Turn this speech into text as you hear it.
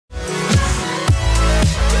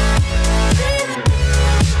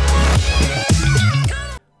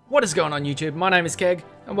What is going on YouTube? My name is Keg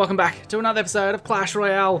and welcome back to another episode of Clash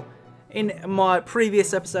Royale. In my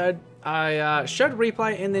previous episode I showed a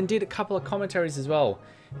replay and then did a couple of commentaries as well,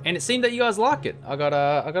 and it seemed that you guys liked it. I got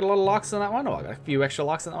a lot of likes on that one, or I got a few extra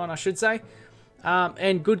likes on that one I should say,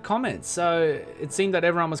 and good comments, so it seemed that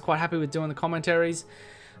everyone was quite happy with doing the commentaries.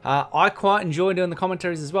 I quite enjoy doing the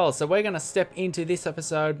commentaries as well, so we're going to step into this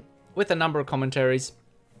episode with a number of commentaries.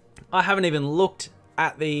 I haven't even looked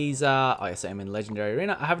at these, I say I'm in Legendary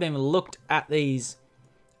Arena. I haven't even looked at these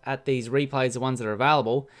replays, the ones that are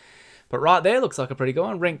available. But right there looks like a pretty good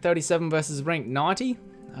one. Rank 37 versus rank 90.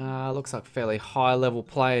 Looks like fairly high level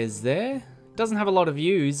players there. Doesn't have a lot of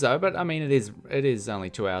views though, but I mean it is only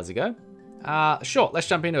 2 hours ago. Sure, let's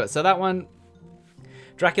jump into it. So that one,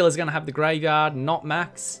 Dracula's going to have the Graveyard, not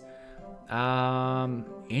Max.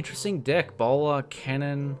 Interesting deck. Bowler,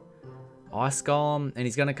 Cannon, Ice Golem, and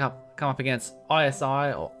he's going to come up against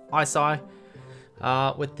ISI or ISI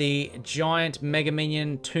with the Giant Mega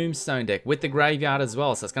Minion Tombstone deck with the Graveyard as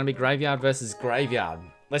well. So it's going to be Graveyard versus Graveyard.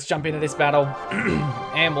 Let's jump into this battle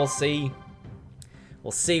and we'll see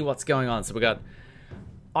what's going on. So we got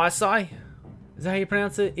ISI. Is that how you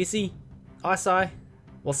pronounce it? ISI? ISI?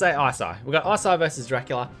 We'll say ISI. We got ISI versus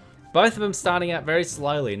Dracula. Both of them starting out very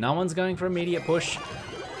slowly. No one's going for immediate push.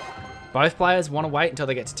 Both players want to wait until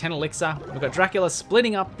they get to 10 elixir. We've got Dracula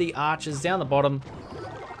splitting up the archers down the bottom.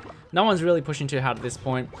 No one's really pushing too hard at this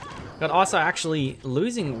point. Got ISO actually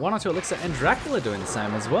losing 1 or 2 elixir, and Dracula doing the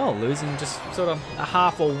same as well, losing just sort of a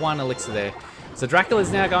half or 1 elixir there. So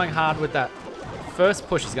Dracula's now going hard with that first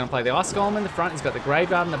push. He's going to play the Ice Golem in the front, he's got the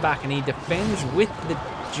Graveyard in the back, and he defends with the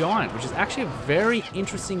Giant, which is actually a very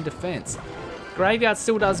interesting defense. Graveyard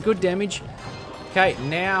still does good damage. Okay,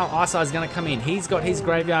 now ISI is going to come in. He's got his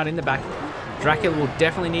Graveyard in the back. Dracula will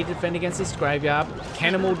definitely need to defend against this Graveyard.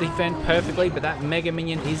 Cannon will defend perfectly, but that Mega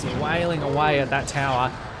Minion is wailing away at that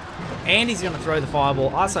tower. And he's going to throw the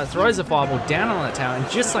Fireball. ISI throws the Fireball down on the tower,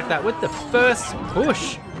 and just like that, with the first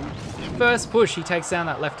push, he takes down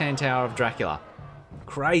that left-hand tower of Dracula.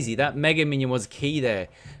 Crazy. That Mega Minion was key there.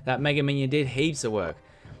 That Mega Minion did heaps of work.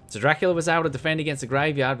 So Dracula was able to defend against the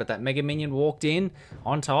Graveyard, but that Mega Minion walked in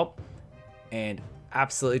on top and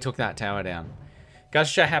absolutely took that tower down. Goes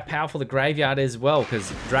to show how powerful the Graveyard is well,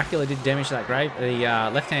 because Dracula did damage to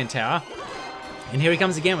that left-hand tower. And here he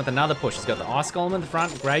comes again with another push. He's got the Ice Golem in the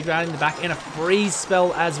front, Graveyard in the back, and a freeze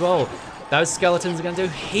spell as well. Those skeletons are going to do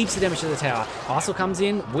heaps of damage to the tower. Ice comes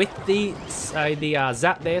in with the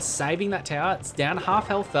zap there, saving that tower. It's down to half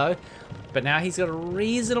health though. But now he's got a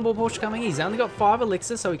reasonable push coming. He's only got 5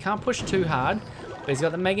 elixir, so he can't push too hard. But he's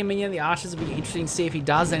got the Mega Minion, the Archers. Will be interesting to see if he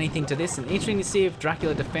does anything to this, and interesting to see if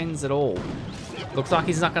Dracula defends at all. Looks like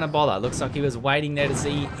he's not going to bother. Looks like he was waiting there to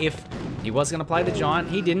see if he was going to play the Giant.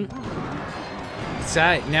 He didn't.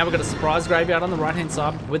 So now we've got a surprise Graveyard on the right-hand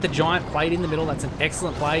side with the Giant played in the middle. That's an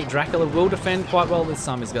excellent play. Dracula will defend quite well this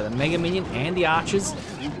time. He's got the Mega Minion and the Archers.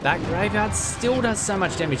 That Graveyard still does so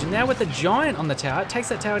much damage. And now with the Giant on the tower, it takes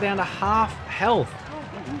that tower down to half health.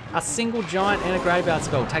 A single Giant and a Graveyard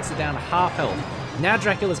spell takes it down to half health. Now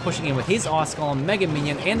Dracula's pushing in with his Ice Golem, Mega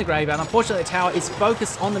Minion, and the Graveyard. Unfortunately, the tower is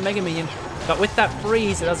focused on the Mega Minion, but with that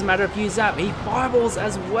freeze, it doesn't matter if you zap. He fireballs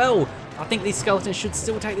as well. I think these skeletons should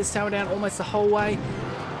still take this tower down almost the whole way.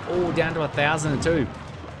 Oh, down to 1,002.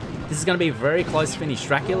 This is going to be a very close finish.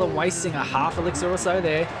 Dracula wasting a half elixir or so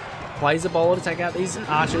there. Plays the Bowler to take out these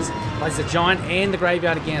Archers. Plays the Giant and the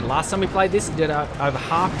Graveyard again. Last time we played this, it did over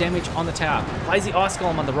half damage on the tower. Plays the Ice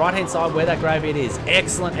Golem on the right-hand side where that Graveyard is.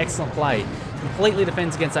 Excellent, excellent play. Completely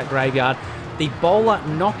defends against that Graveyard. The Bowler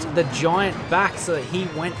knocked the Giant back so that he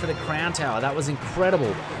went for the Crown Tower. That was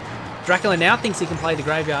incredible. Dracula now thinks he can play the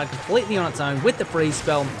Graveyard completely on its own with the freeze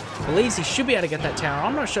spell. Believes he should be able to get that tower.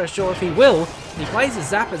 I'm not so sure if he will. He plays a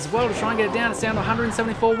zap as well to try and get it down. It's down to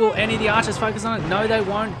 174. Will any of the Archers focus on it? No, they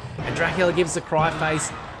won't. And Dracula gives the cry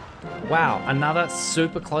face. Wow, another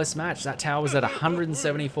super close match. That tower was at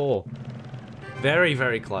 174. Very,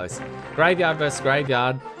 very close. Graveyard versus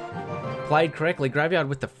Graveyard. Played correctly. Graveyard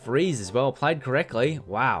with the freeze as well. Played correctly.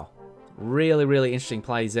 Wow. Really, really interesting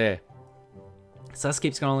plays there. So let's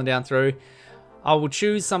keep scrolling down through. I will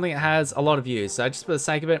choose something that has a lot of views. So just for the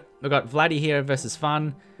sake of it, we've got Vladdy here versus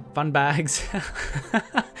Fun Bags.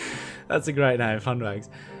 That's a great name, Fun Bags.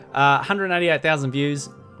 188,000 views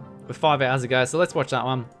with 5 hours ago. So let's watch that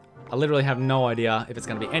one. I literally have no idea if it's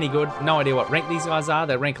going to be any good. No idea what rank these guys are.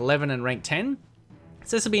 They're rank 11 and rank 10.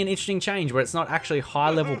 So this will be an interesting change where it's not actually high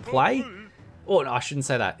level play. Or no, I shouldn't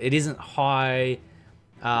say that. It isn't high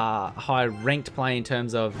ranked play in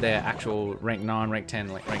terms of their actual rank 9, rank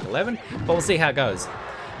 10, rank 11, but we'll see how it goes.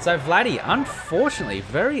 So Vladdy, unfortunately,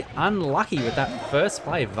 very unlucky with that first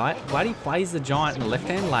play. Vladdy plays the Giant in the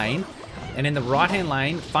left-hand lane, and in the right-hand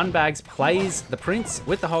lane, Funbags plays the Prince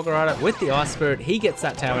with the Hog Rider, with the Ice Spirit. He gets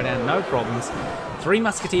that tower down, no problems. 3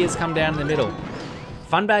 Musketeers come down in the middle.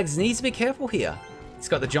 Funbags needs to be careful here. He's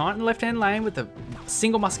got the Giant in the left-hand lane with the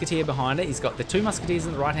single Musketeer behind it. He's got the 2 Musketeers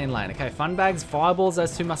in the right-hand lane. Okay, Funbags fireballs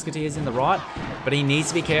those 2 Musketeers in the right, but he needs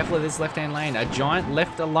to be careful of this left-hand lane. A Giant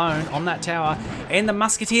left alone on that tower, and the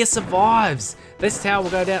Musketeer survives. This tower will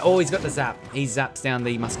go down. Oh, he's got the zap. He zaps down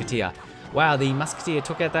the Musketeer. Wow, the Musketeer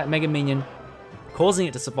took out that Mega Minion, causing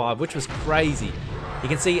it to survive, which was crazy. You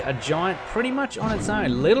can see a Giant pretty much on its own. A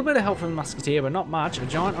little bit of help from the Musketeer, but not much. A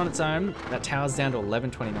Giant on its own. That tower's down to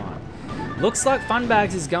 1129. Looks like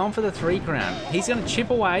Funbags is going for the 3 crown. He's going to chip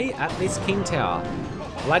away at this King Tower.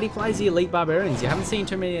 Vladdy plays the Elite Barbarians. You haven't seen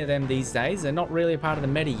too many of them these days. They're not really a part of the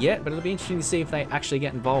meta yet, but it'll be interesting to see if they actually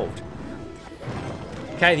get involved.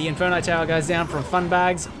 Okay, the Inferno Tower goes down from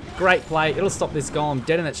Funbags. Great play. It'll stop this Golem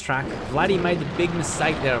dead in its track. Vladdy made the big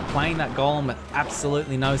mistake there of playing that Golem with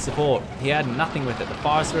absolutely no support. He had nothing with it. The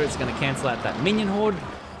Fire Spirit's going to cancel out that Minion Horde.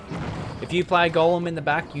 If you play a Golem in the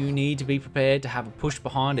back, you need to be prepared to have a push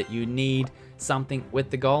behind it. You need something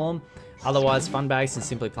with the Golem. Otherwise, Funbags can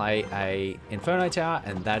simply play a Inferno Tower,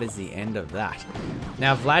 and that is the end of that.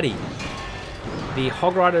 Now, Vladdy, the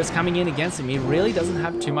Hog Rider is coming in against him. He really doesn't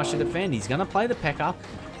have too much to defend. He's going to play the P.E.K.K.A.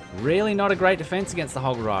 Really not a great defense against the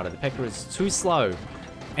Hog Rider. The P.E.K.K.A. is too slow.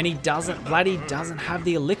 And Vladdy doesn't have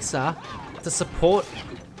the Elixir to support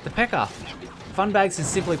the P.E.K.K.A. Funbags can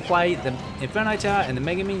simply play the Inferno Tower and the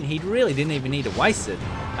Mega Minion. He really didn't even need to waste it.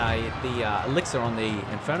 The Elixir on the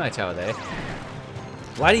Inferno Tower there.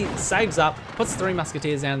 Vladdy saves up, puts 3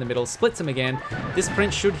 Musketeers down in the middle, splits them again. This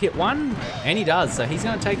Prince should hit 1, and he does. So he's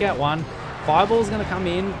going to take out 1. Fireball's going to come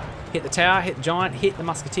in, hit the tower, hit the Giant, hit the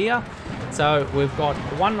Musketeer. So we've got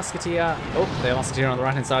 1 Musketeer. Oh, the Musketeer on the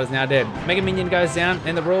right-hand side is now dead. Mega Minion goes down,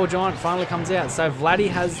 and the Royal Giant finally comes out. So Vladdy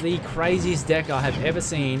has the craziest deck I have ever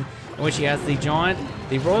seen, in which he has the Giant,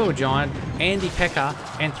 the Royal Giant, and the P.E.K.K.A.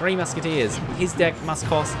 and 3 Musketeers. His deck must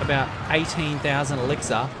cost about 18,000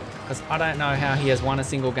 Elixir, because I don't know how he has won a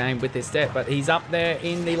single game with this deck, but he's up there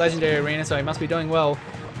in the Legendary Arena, so he must be doing well.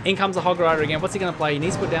 In comes the Hog Rider again. What's he going to play? He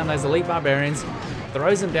needs to put down those Elite Barbarians.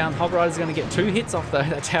 Throws them down. Hog Rider's going to get 2 hits off though.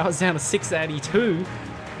 That tower's down to 682.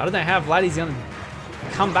 I don't know how Vladdy's going to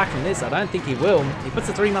come back from this. I don't think he will. He puts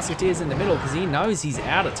the 3 Musketeers in the middle because he knows he's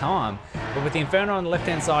out of time. But with the Inferno on the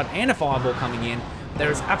left-hand side and a Fireball coming in, there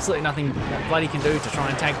is absolutely nothing that Vladdy can do to try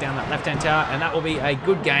and take down that left-hand tower, and that will be a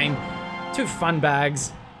good game to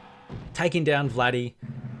Funbags taking down Vladdy.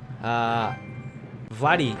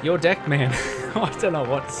 Vladdy, your deck, man. I don't know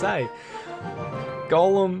what to say.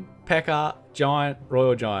 Golem, P.E.K.K.A, Giant,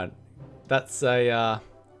 Royal Giant. That's an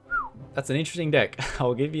interesting deck.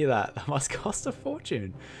 I'll give you that. That must cost a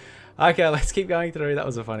fortune. Okay, let's keep going through. That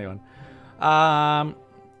was a funny one.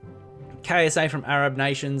 KSA from Arab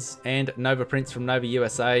Nations and Nova Prince from Nova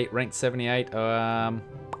USA, ranked 78.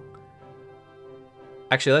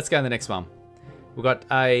 Actually, let's go to the next one. We've got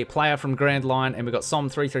a player from Grand Line, and we've got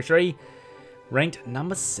Som333, ranked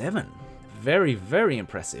number 7. Very, very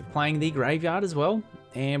impressive. Playing the Graveyard as well.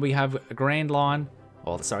 And we have a Grand Line,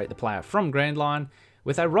 the player from Grand Line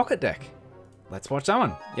with a Rocket deck. Let's watch that one.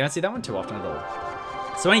 You don't see that one too often at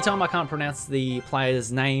all. So anytime I can't pronounce the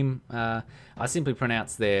player's name, I simply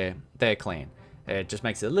pronounce their clan. It just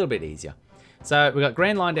makes it a little bit easier. So we've got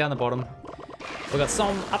Grand Line down the bottom. We've got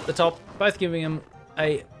Som up the top, both giving him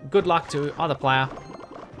a good luck to either player.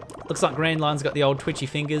 Looks like Grand Line's got the old twitchy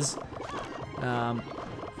fingers.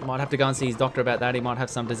 Might have to go and see his doctor about that. He might have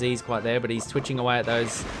some disease quite there, but he's twitching away at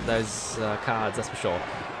those cards, that's for sure.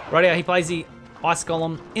 Rightio, he plays the Ice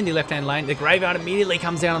Golem in the left-hand lane. The Graveyard immediately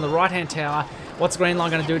comes down on the right-hand tower. What's Grand Line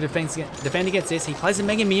going to do to defend against this? He plays a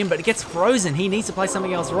Mega Minion, but it gets frozen. He needs to play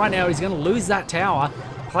something else. Right now, he's going to lose that tower.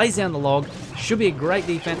 Plays down the log. Should be a great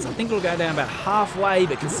defense. I think it'll go down about halfway,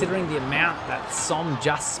 but considering the amount that Som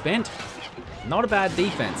just spent, not a bad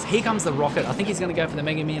defense. Here comes the Rocket. I think he's going to go for the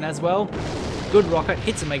Mega Minion as well. Good Rocket,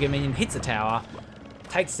 hits a Mega Minion, hits a tower,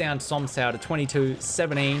 takes down Som's tower to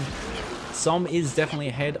 22-17. Som is definitely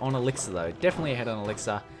ahead on Elixir though. Definitely ahead on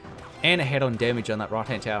Elixir. And ahead on damage on that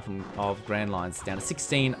right-hand tower of Grand Lines, down to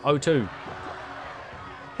 16-02.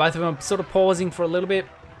 Both of them sort of pausing for a little bit.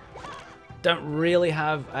 Don't really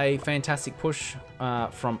have a fantastic push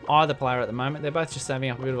from either player at the moment. They're both just saving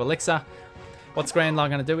up a bit of Elixir. What's Grand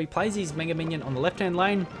Line going to do? He plays his Mega Minion on the left-hand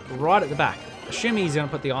lane, right at the back. Assuming he's going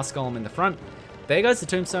to put the Ice Golem in the front. There goes the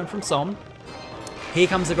Tombstone from Som. Here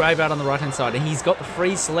comes the Graveyard on the right-hand side, and he's got the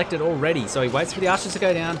freeze selected already. So he waits for the Archers to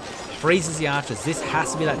go down, freezes the Archers. This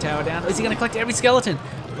has to be that tower down. Is he going to collect every skeleton?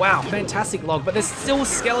 Wow, fantastic log, but there's still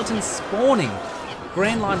skeletons spawning.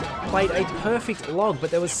 Grand Line played a perfect log,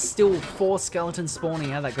 but there was still 4 skeletons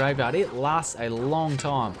spawning out of that graveyard. It lasts a long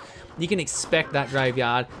time. You can expect that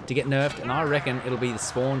graveyard to get nerfed, and I reckon it'll be the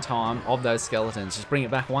spawn time of those skeletons. Just bring it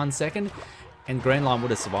back 1 second, and Grand Line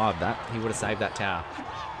would have survived that. He would have saved that tower.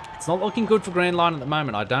 It's not looking good for Grand Line at the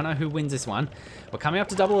moment. I don't know who wins this one. We're coming up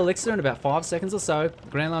to double elixir in about 5 seconds or so.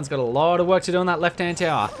 Grand Line's got a lot of work to do on that left-hand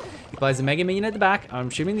tower. He plays a Mega Minion at the back. I'm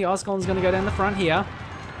assuming the Ice Golem's going to go down the front here.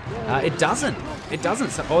 It doesn't. It doesn't.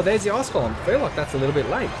 So, oh, there's the Ice Golem. I feel like that's a little bit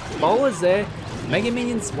late. Bowler's there. Mega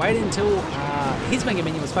Minion's waited until his Mega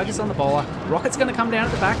Minion was focused on the bowler. Rocket's going to come down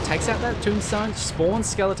at the back, takes out that tombstone, spawns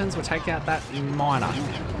skeletons, will take out that miner.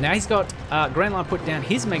 Now he's got Grand Line put down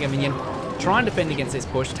his Mega Minion, try and defend against this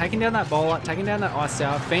push, taking down that bowler, taking down that ice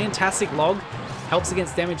tower. Fantastic log. Helps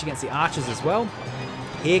against damage against the archers as well.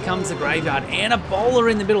 Here comes the graveyard and a bowler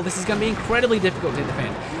in the middle. This is going to be incredibly difficult to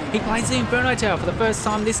defend. He plays the Inferno Tower for the first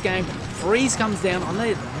time this game. Freeze comes down on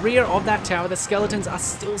the rear of that tower. The skeletons are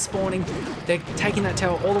still spawning. They're taking that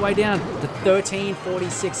tower all the way down. The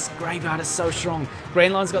 1346 graveyard is so strong.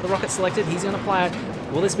 Grand Line's got the rocket selected. He's going to play it.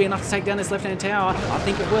 Will this be enough to take down this left-hand tower? I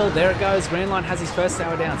think it will. There it goes. Grand Line has his first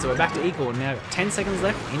tower down. So we're back to equal. Now 10 seconds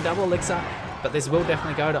left in double elixir. But this will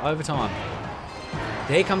definitely go to overtime.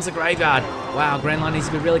 There comes the graveyard. Wow, Grand Line needs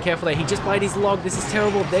to be really careful there. He just played his log. This is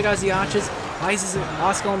terrible. There goes the archers. Plays his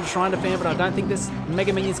Ice Golem to try and defend, but I don't think this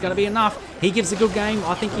Mega Minion's going to be enough. He gives a good game.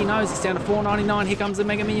 I think he knows. It's down to 499. Here comes the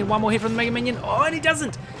Mega Minion. One more hit from the Mega Minion. Oh, and he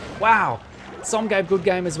doesn't. Wow. Som gave good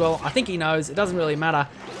game as well. I think he knows. It doesn't really matter.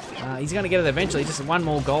 He's going to get it eventually. Just one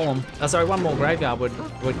more golem. One more graveyard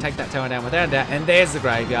would take that tower down without a doubt. And there's the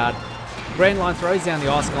graveyard. Grand Line throws down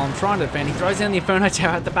the Ice Golem, trying to defend. He throws down the Inferno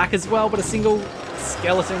Tower at the back as well, but a single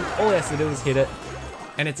skeleton. All he has to do is hit it,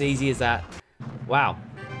 and it's easy as that. Wow.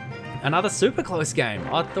 Another super close game.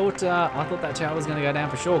 I thought that tower was going to go down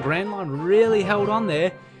for sure. Grand Line really held on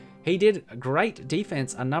there. He did great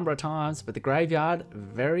defense a number of times, but the graveyard,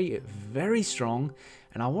 very, very strong.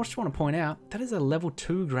 And I just want to point out, that is a level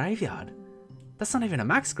 2 graveyard. That's not even a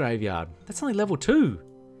max graveyard. That's only level 2.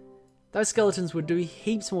 Those skeletons would do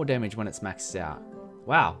heaps more damage when it's maxed out.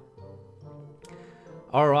 Wow.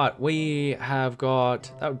 Alright, we have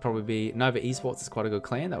got, that would probably be, Nova Esports is quite a good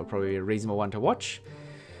clan. That would probably be a reasonable one to watch.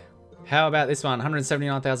 How about this one?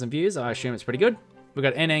 179,000 views. I assume it's pretty good. We've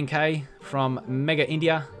got NNK from Mega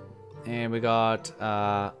India. And we got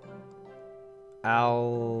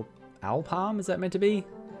Alpalm, is that meant to be?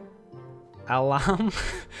 Alarm?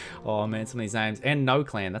 Oh man, some of these names. And No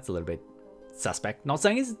Clan, that's a little bit suspect. Not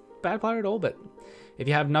saying he's a bad player at all, but if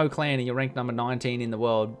you have No Clan and you're ranked number 19 in the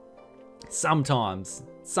world, sometimes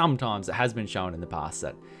it has been shown in the past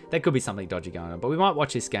that there could be something dodgy going on. But we might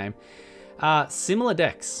watch this game. Similar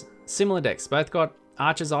decks. Both got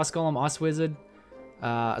Archers, Ice Golem, Ice Wizard.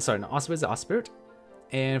 Sorry, not Ice Wizard, Ice Spirit.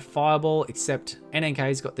 And Fireball, except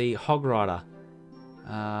NNK's got the Hog Rider.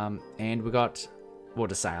 And we got, what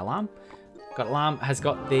to say, Alarm? Alarm has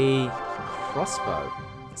got the Crossbow.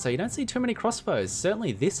 So you don't see too many crossbows,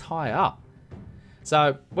 certainly this high up.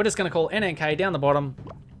 So we're just going to call NNK down the bottom.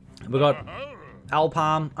 We've got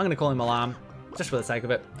Alpalm. I'm going to call him Alarm, just for the sake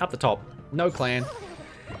of it. Up the top, No Clan.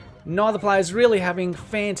 Neither player's really having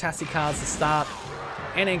fantastic cards to start.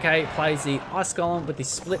 NNK plays the Ice Golem with the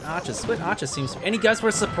Split Archers. Split Archers seems... And he goes for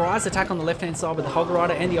a surprise attack on the left-hand side with the Hog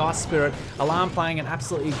Rider and the Ice Spirit. Alarm playing an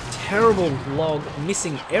absolutely terrible log,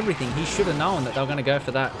 missing everything. He should have known that they were going to go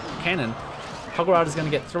for that cannon. Hog Rider's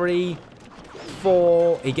going to get 3,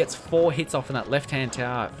 4. He gets 4 hits off in that left-hand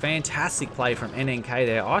tower. Fantastic play from NNK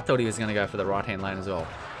there. I thought he was going to go for the right-hand lane as well.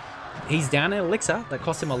 He's down an elixir. That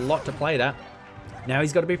cost him a lot to play that. Now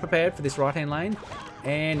he's got to be prepared for this right-hand lane.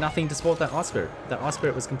 And nothing to support that Ice Spirit. That Ice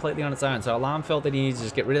Spirit was completely on its own. So Alarm felt that he needed to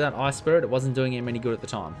just get rid of that Ice Spirit. It wasn't doing him any good at the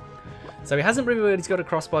time. So he hasn't revealed he's got a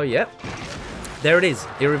crossbow yet. There it is.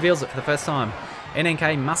 He reveals it for the first time.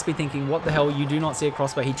 NNK must be thinking, what the hell, you do not see a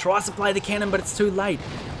crossbow. He tries to play the cannon, but it's too late.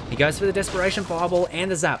 He goes for the Desperation Fireball and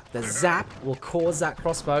the Zap. The Zap will cause that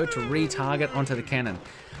crossbow to retarget onto the cannon.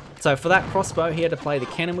 So for that crossbow, he had to play the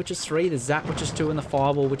cannon, which is 3, the Zap, which is 2, and the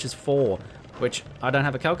Fireball, which is 4. Which, I don't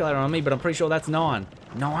have a calculator on me, but I'm pretty sure that's 9.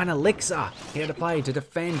 9 elixir he had to play to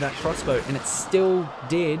defend that crossbow, and it still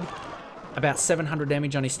did about 700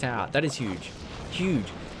 damage on his tower. That is huge. Huge.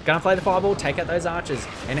 Gonna play the Fireball, take out those archers.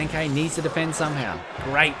 NNK needs to defend somehow.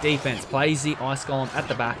 Great defense. Plays the Ice Golem at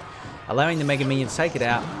the back, allowing the Mega Minion to take it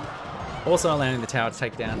out. Also allowing the tower to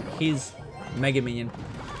take down his Mega Minion.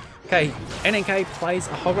 Okay, NNK plays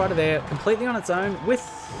a Hog Rider there completely on its own with...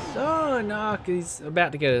 Oh, no, he's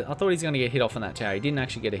about to get it. I thought he was going to get hit off on that tower. He didn't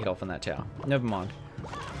actually get a hit off on that tower. Never mind.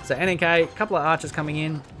 So NNK, a couple of archers coming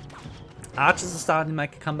in. Archers are starting to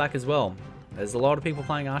make a comeback as well. There's a lot of people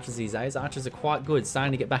playing archers these days. Archers are quite good,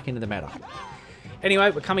 starting to get back into the meta.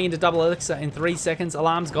 Anyway, we're coming into double elixir in 3 seconds.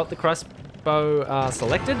 Alarm's got the crossbow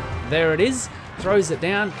selected. There it is. Throws it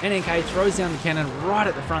down. NNK throws down the cannon right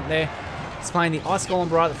at the front there. He's playing the ice golem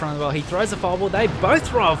right at the front as well. He throws a fireball. They both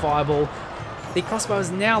throw a fireball. The crossbow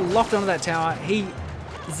is now locked onto that tower. He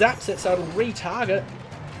zaps it so it'll retarget.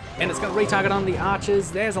 And it's going to retarget on the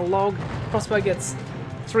archers. There's a log. Crossbow gets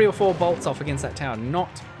 3 or 4 bolts off against that tower.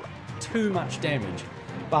 Not too much damage,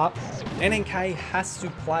 but NNK has to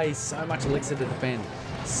play so much elixir to defend.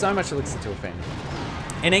 So much elixir to defend.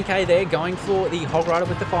 NNK there going for the Hog Rider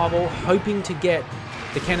with the fireball, hoping to get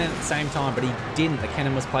the cannon at the same time, but he didn't. The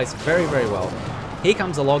cannon was placed very, very well. Here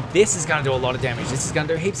comes a log. This is going to do a lot of damage. This is going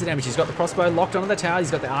to do heaps of damage. He's got the crossbow locked onto the tower.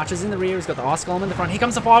 He's got the archers in the rear. He's got the ice golem in the front. Here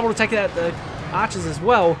comes the fireball to take out the archers as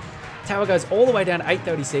well. Tower goes all the way down to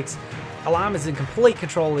 836. Alarm is in complete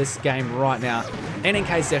control of this game right now.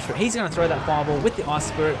 NNK's desperate. He's going to throw that fireball with the Ice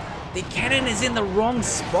Spirit. The cannon is in the wrong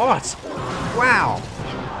spot. Wow.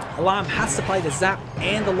 Alarm has to play the zap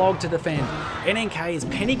and the log to defend. NNK is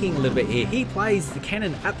panicking a little bit here. He plays the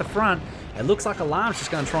cannon at the front. It looks like Alarm's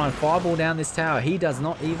just going to try and fireball down this tower. He does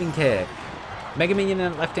not even care. Mega Minion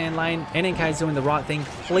in the left-hand lane. NNK's doing the right thing,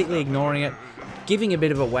 completely ignoring it. Giving a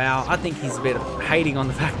bit of a wow. I think he's a bit hating on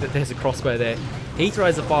the fact that there's a crossbow there. He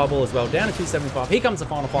throws a fireball as well, down to 275. Here comes the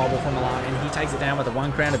final fireball from Alarm, and he takes it down with a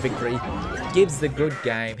 1 crown of victory. Gives the good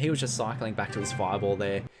game. He was just cycling back to his fireball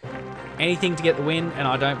there. Anything to get the win, and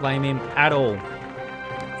I don't blame him at all.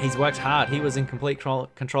 He's worked hard. He was in complete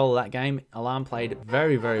control of that game. Alarm played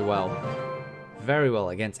very, very well. Very well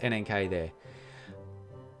against NNK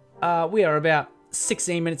there. We are about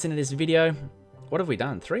 16 minutes into this video. What have we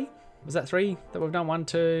done? 3? Was that 3 that we've done? 1,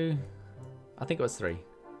 2... I think it was 3.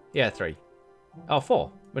 Yeah, 3. Oh,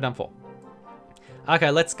 4. We've done 4. Okay,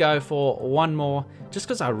 let's go for one more. Just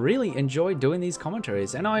because I really enjoy doing these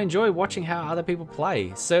commentaries. And I enjoy watching how other people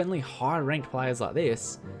play. Certainly high-ranked players like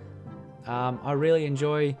this. I really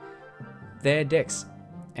enjoy their decks.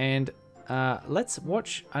 And let's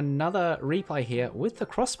watch another replay here with the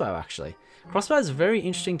crossbow, actually. Crossbow is a very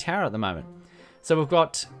interesting tower at the moment. So we've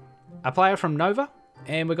got a player from Nova.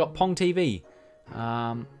 And we've got Pong TV.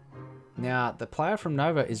 Now, the player from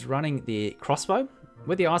Nova is running the crossbow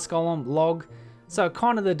with the Ice Golem log. So,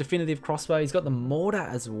 kind of the definitive crossbow. He's got the mortar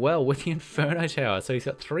as well with the Inferno Tower. So, he's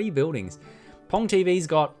got 3 buildings. Pong TV's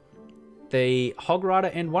got the Hog Rider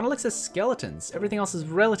and 1 elixir skeletons. Everything else is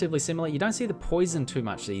relatively similar. You don't see the poison too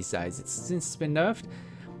much these days. Since it's been nerfed,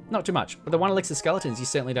 not too much. But the 1 elixir skeletons, you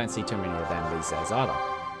certainly don't see too many of them these days either.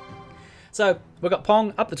 So, we've got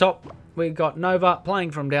Pong up the top. We've got Nova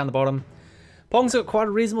playing from down the bottom. Pong's got quite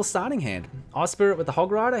a reasonable starting hand. Ice Spirit with the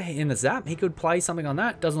Hog Rider in the zap. He could play something on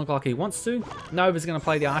that. Doesn't look like he wants to. Nova's going to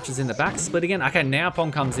play the archers in the back. Split again. Okay, now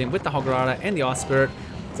Pong comes in with the Hog Rider and the Ice Spirit.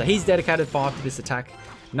 So he's dedicated 5 to this attack.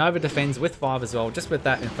 Nova defends with 5 as well, just with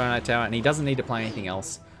that Inferno Tower, and he doesn't need to play anything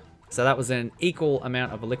else. So that was an equal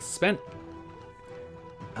amount of elixir spent.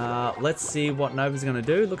 Let's see what Nova's going to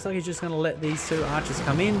do. Looks like he's just going to let these 2 archers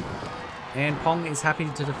come in. And Pong is happy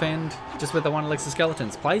to defend just with the 1 elixir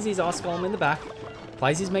skeletons. Plays his Ice Golem in the back.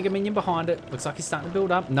 Plays his Mega Minion behind it. Looks like he's starting to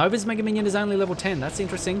build up. Nova's Mega Minion is only level 10. That's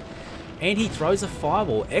interesting. And he throws a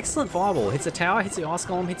fireball. Excellent fireball. Hits a tower, hits the Ice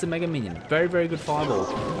Golem, hits a Mega Minion. Very, very good fireball.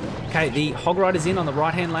 Okay, the Hog Rider's in on the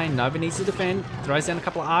right-hand lane. Nova needs to defend. Throws down a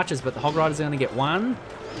couple of archers, but the Hog Rider's going to get 1,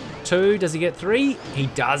 2. Does he get 3? He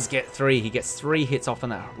does get 3. He gets 3 hits off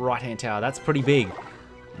on that right-hand tower. That's pretty big.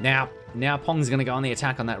 Now Pong's going to go on the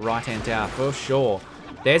attack on that right-hand tower for sure.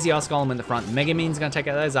 There's the Ice Golem in the front. Mega Minion's going to take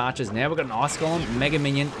out those archers. Now we've got an Ice Golem, Mega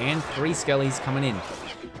Minion, and 3 Skellies coming in.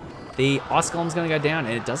 The Ice Golem's going to go down,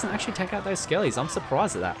 and it doesn't actually take out those Skellies. I'm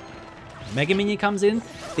surprised at that. Mega Minion comes in.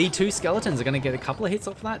 The 2 Skeletons are going to get a couple of hits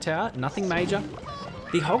off that tower. Nothing major.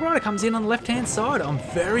 The Hog Rider comes in on the left-hand side. I'm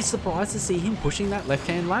very surprised to see him pushing that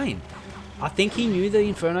left-hand lane. I think he knew the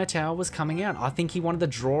Inferno Tower was coming out. I think he wanted to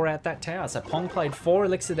draw out that tower. So Pong played 4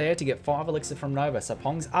 elixir there to get 5 elixir from Nova. So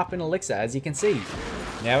Pong's up in elixir, as you can see.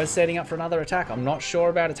 Now he's setting up for another attack. I'm not sure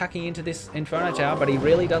about attacking into this Inferno Tower, but he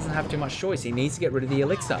really doesn't have too much choice. He needs to get rid of the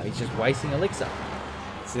elixir. He's just wasting elixir.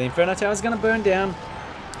 So the Inferno Tower is going to burn down.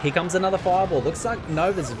 Here comes another fireball. Looks like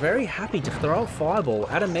Nova's very happy to throw a fireball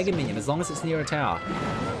at a Mega Minion as long as it's near a tower.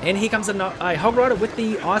 And here comes a Hog Rider with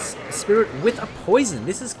the Ice Spirit with a poison.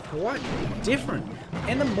 This is quite different.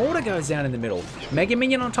 And the mortar goes down in the middle. Mega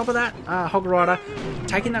Minion on top of that Hog Rider,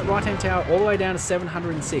 taking that right-hand tower all the way down to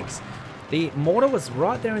 706. The mortar was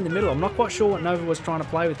right there in the middle. I'm not quite sure what Nova was trying to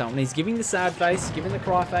play with that one. He's giving the sad face, giving the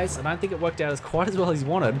cry face. I don't think it worked out as quite as well as he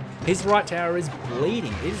wanted. His right tower is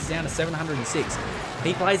bleeding. It is down to 706.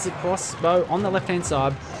 He plays the crossbow on the left-hand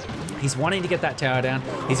side. He's wanting to get that tower down.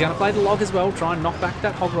 He's going to play the log as well, try and knock back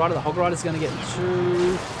that Hog Rider. The Hog Rider's going to get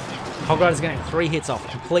 2... Hog Rider's going to get 3 hits off,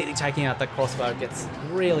 completely taking out that crossbow. Gets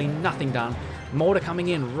really nothing done. Mortar coming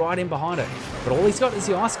in right in behind it. But all he's got is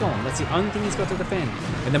the Ice Golem. That's the only thing he's got to defend.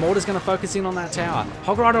 And the Mortar's going to focus in on that tower.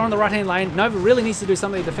 Hog Rider on the right-hand lane. Nova really needs to do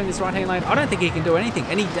something to defend this right-hand lane. I don't think he can do anything.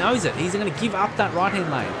 And he knows it. He's going to give up that right-hand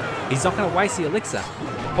lane. He's not going to waste the elixir.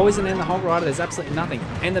 Poison and the Hog Rider, there's absolutely nothing.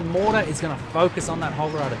 And the Mortar is going to focus on that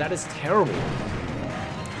Hog Rider. That is terrible.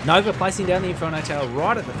 Nova placing down the Inferno Tower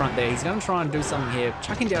right at the front there. He's going to try and do something here.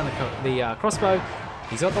 Chucking down the crossbow.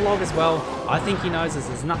 He's got the log as well. I think he knows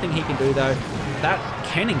there's nothing he can do though. That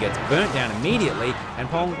cannon gets burnt down immediately. And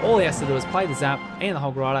Pong, all he has to do is play the Zap and the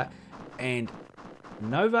Hog Rider. And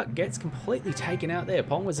Nova gets completely taken out there.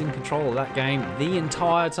 Pong was in control of that game the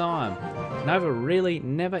entire time. Nova really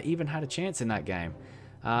never even had a chance in that game.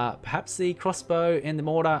 Perhaps the crossbow and the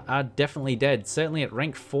mortar are definitely dead. Certainly at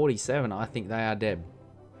rank 47, I think they are dead.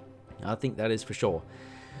 I think that is for sure.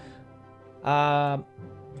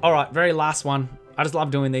 Alright, very last one. I just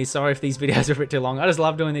love doing these. Sorry if these videos are a bit too long. I just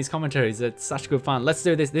love doing these commentaries. It's such good fun. Let's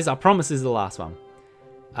do this. This, I promise, is the last one.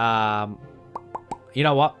 You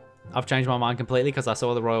know what? I've changed my mind completely because I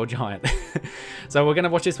saw the Royal Giant. So we're going to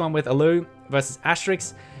watch this one with Alu versus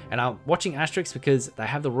Asterix. And I'm watching Asterix because they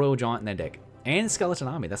have the Royal Giant in their deck. And Skeleton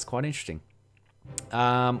Army. That's quite interesting.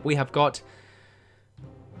 We have got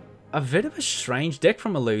a bit of a strange deck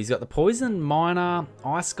from Alu. He's got the Poison, Miner,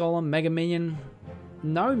 Ice Golem, Mega Minion.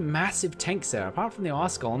 No massive tanks there. Apart from the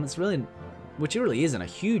Ice Golem, it's really, which it really isn't a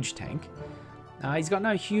huge tank. He's got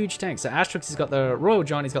no huge tanks. So Asterix has got the Royal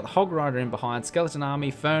Giant. He's got the Hog Rider in behind. Skeleton Army,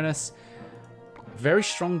 Furnace. Very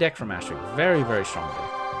strong deck from Asterix. Very, very strong deck.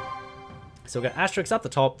 So we've got Asterix up the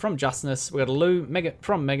top from Justness. We've got Alu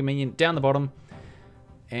from Mega Minion down the bottom.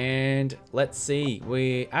 And let's see.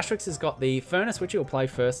 Asterix has got the Furnace, which he'll play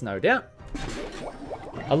first, no doubt.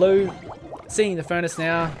 Alu, seeing the Furnace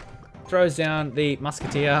now, throws down the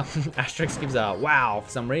Musketeer. Asterix gives a wow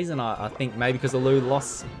for some reason. I think maybe because Alu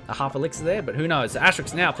lost a half elixir there, but who knows. So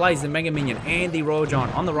Asterix now plays the Mega Minion and the Royal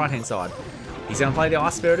Giant on the right-hand side. He's going to play the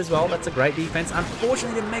Ice Spirit as well. That's a great defense.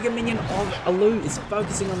 Unfortunately, the Mega Minion of Alu is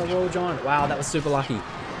focusing on the Royal Giant. Wow, that was super lucky.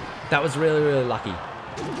 That was really, really lucky.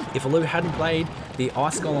 If Alu hadn't played the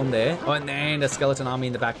Ice Golem there, and a Skeleton Army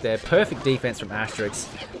in the back there, perfect defense from Asterix.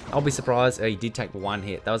 I'll be surprised he did take one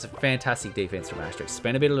hit. That was a fantastic defense from Asterix.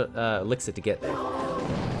 Spent a bit of elixir to get there.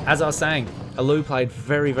 As I was saying, Alu played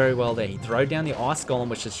very, very well there. He threw down the Ice Golem,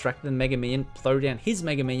 which distracted the Mega Minion, threw down his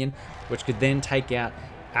Mega Minion, which could then take out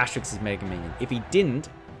Asterix's Mega Minion. If he didn't,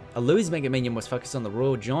 Alu's Mega Minion was focused on the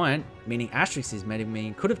Royal Giant, meaning Asterix's Mega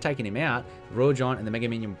Minion could have taken him out. The Royal Giant and the Mega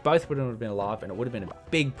Minion both would have been alive, and it would have been a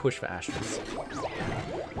big push for Asterix.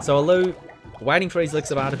 So Alu, waiting for his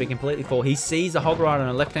elixir bar to be completely full. He sees the Hog Rider on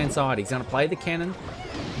the left-hand side. He's going to play the cannon.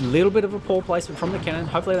 A little bit of a poor placement from the cannon.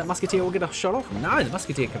 Hopefully that Musketeer will get a shot off. No, the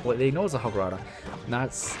Musketeer completely ignores the Hog Rider. Now,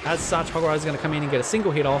 as such, Hog Rider is going to come in and get a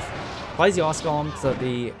single hit off. Plays the Ice Golem so that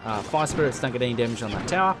the Fire Spirits don't get any damage on that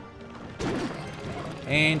tower.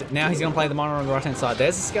 And now he's going to play the Miner on the right-hand side.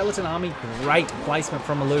 There's a Skeleton Army. Great placement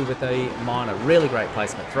from Alu with the Miner. Really great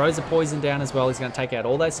placement. Throws a poison down as well. He's going to take out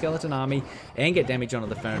all those Skeleton Army and get damage onto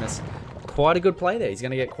the Furnace. Quite a good play there. He's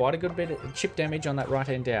going to get quite a good bit of chip damage on that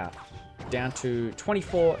right-hand tower. Down to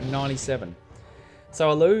 2497. So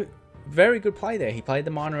Alu, very good play there. He played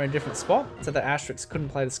the Miner in a different spot so that Asterix couldn't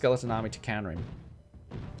play the Skeleton Army to counter him.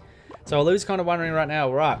 So Alu's kind of wondering right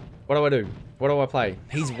now, right, what do I do? What do I play?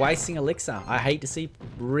 He's wasting elixir. I hate to see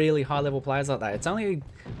really high-level players like that. It's only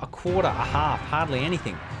a quarter, a half, hardly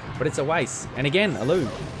anything. But it's a waste. And again, Alu,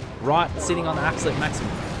 right, sitting on the absolute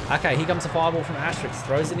maximum. Okay, here comes a Fireball from Asterix.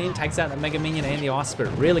 Throws it in, takes out the Mega Minion and the Ice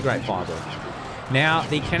Spirit. Really great Fireball. Now,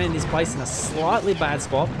 the cannon is placed in a slightly bad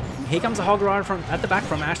spot. Here comes a Hog Rider at the back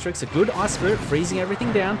from Asterix. A good Ice Spirit, freezing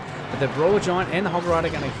everything down. But the Royal Giant and the Hog Rider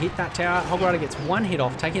are going to hit that tower. Hog Rider gets one hit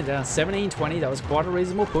off, taking it down 1720. That was quite a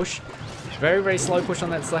reasonable push. Very, very slow push on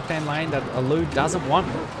that left-hand lane that Alu doesn't want.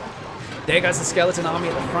 There goes the Skeleton Army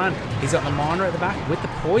at the front. He's got the Miner at the back with the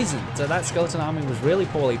poison. So that Skeleton Army was really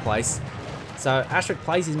poorly placed. So Asterix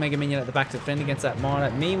plays his Mega Minion at the back to defend against that Miner.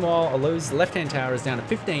 Meanwhile, Alu's left-hand tower is down to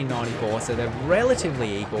 1594, so they're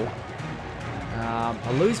relatively equal.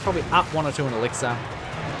 Alu's probably up 1 or 2 in elixir.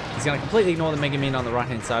 He's going to completely ignore the Mega Minion on the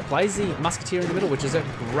right-hand side. Plays the Musketeer in the middle, which is a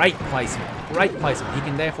great placement. Great placement. He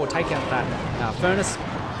can therefore take out that Furnace.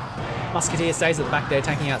 Musketeer stays at the back there,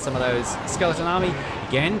 taking out some of those skeleton army.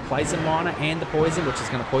 Again, plays the Miner and the Poison, which is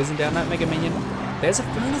going to poison down that Mega Minion. There's a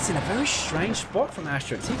Furnace in a very strange spot from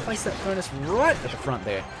Asterix. He placed that Furnace right at the front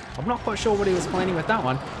there. I'm not quite sure what he was planning with that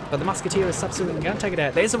one, but the Musketeer is subsequently going to take it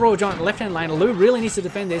out. There's the Royal Giant left-hand lane. Lou really needs to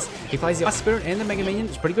defend this. He plays the Ice Spirit and the Mega Minion.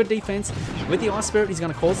 It's pretty good defense. With the Ice Spirit, he's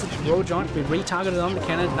going to cause the Royal Giant to be retargeted on the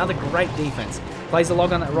cannon. Another great defense. Plays the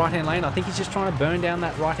log on that right-hand lane. I think he's just trying to burn down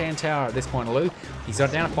that right-hand tower at this point, Lou. He's got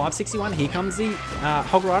it down to 561. Here comes the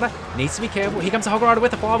Hog Rider. Needs to be careful. Here comes the Hog Rider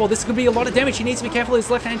with the fireball. This could be a lot of damage. He needs to be careful of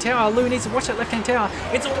his left-hand tower. Lou needs to watch that left-hand tower.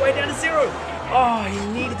 It's all the way down to 0. Oh,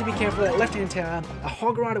 he needed to be careful of that left-hand tower. A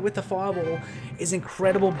Hog Rider with the fireball is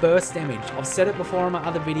incredible burst damage. I've said it before in my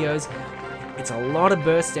other videos. It's a lot of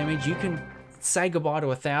burst damage. You can say goodbye to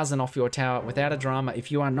 1,000 off your tower without a drama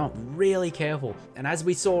if you are not really careful. And as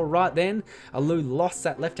we saw right then, Alou lost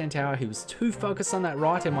that left-hand tower. He was too focused on that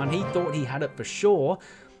right-hand one. He thought he had it for sure,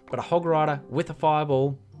 but a Hog Rider with a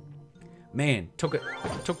fireball, man, took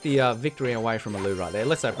the victory away from Alou right there.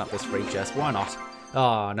 Let's open up this free chest. Why not?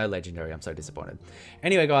 Oh, no legendary. I'm so disappointed.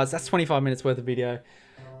 Anyway, guys, that's 25 minutes worth of video.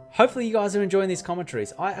 Hopefully you guys are enjoying these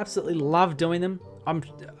commentaries. I absolutely love doing them.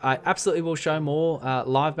 I absolutely will show more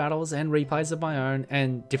live battles and replays of my own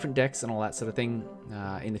and different decks and all that sort of thing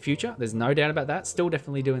in the future. There's no doubt about that. Still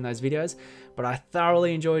definitely doing those videos. But I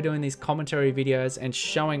thoroughly enjoy doing these commentary videos and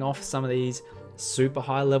showing off some of these super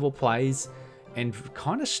high level plays and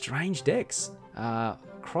kind of strange decks.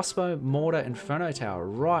 Crossbow, Mortar, Inferno Tower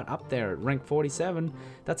right up there at rank 47.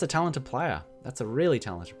 That's a talented player. That's a really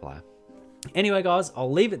talented player. Anyway, guys,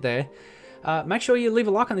 I'll leave it there. Make sure you leave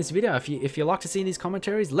a like on this video. If you like to see these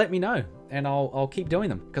commentaries, let me know, and I'll keep doing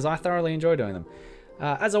them because I thoroughly enjoy doing them.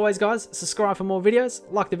 As always, guys, subscribe for more videos.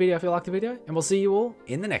 Like the video if you like the video, and we'll see you all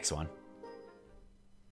in the next one.